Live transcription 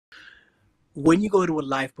when you go to a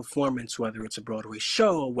live performance, whether it's a Broadway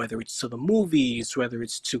show, whether it's to the movies, whether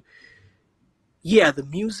it's to, yeah, the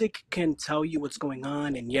music can tell you what's going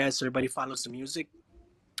on, and yes, everybody follows the music,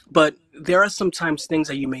 but there are sometimes things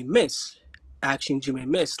that you may miss, actions you may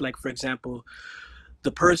miss. Like, for example,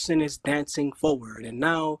 the person is dancing forward, and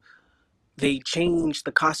now they change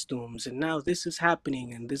the costumes, and now this is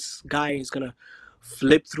happening, and this guy is gonna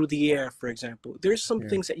flip through the air, for example. There's some Yeah.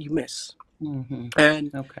 things that you miss. Mm-hmm.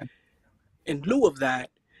 And Okay. in lieu of that,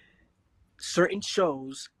 certain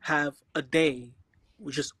shows have a day,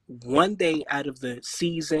 just one day out of the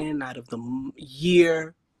season, out of the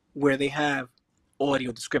year, where they have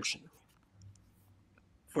audio description.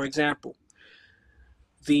 For example,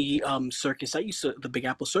 the circus I used to, the Big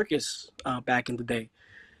Apple Circus, back in the day,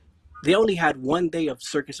 they only had one day of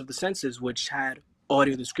Circus of the Senses, which had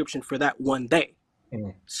audio description for that one day.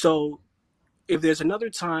 Mm. So if there's another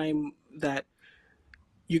time that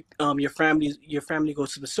your family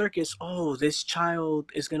goes to the circus, oh, this child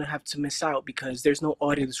is gonna have to miss out because there's no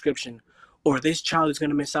audio description, or this child is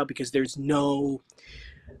gonna miss out because there's no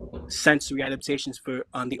sensory adaptations for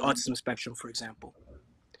on the autism spectrum, for example.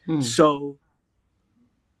 Hmm. So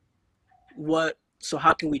what? So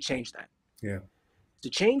how can we change that? Yeah. To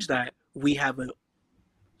change that, we have a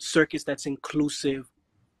circus that's inclusive,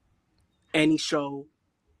 any show,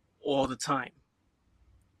 all the time.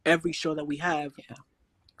 Every show that we have, Yeah.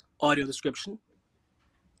 audio description,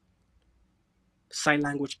 sign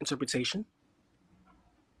language interpretation,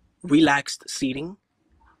 relaxed seating,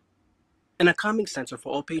 and a calming center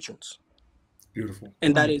for all patrons. Beautiful.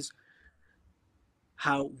 And that Hmm. is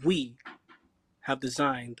how we have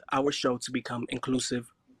designed our show to become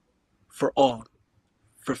inclusive for all,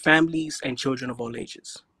 for families and children of all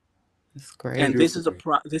ages. That's And great. this is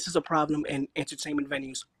Beautiful. this is a problem in entertainment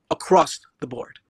venues across the board.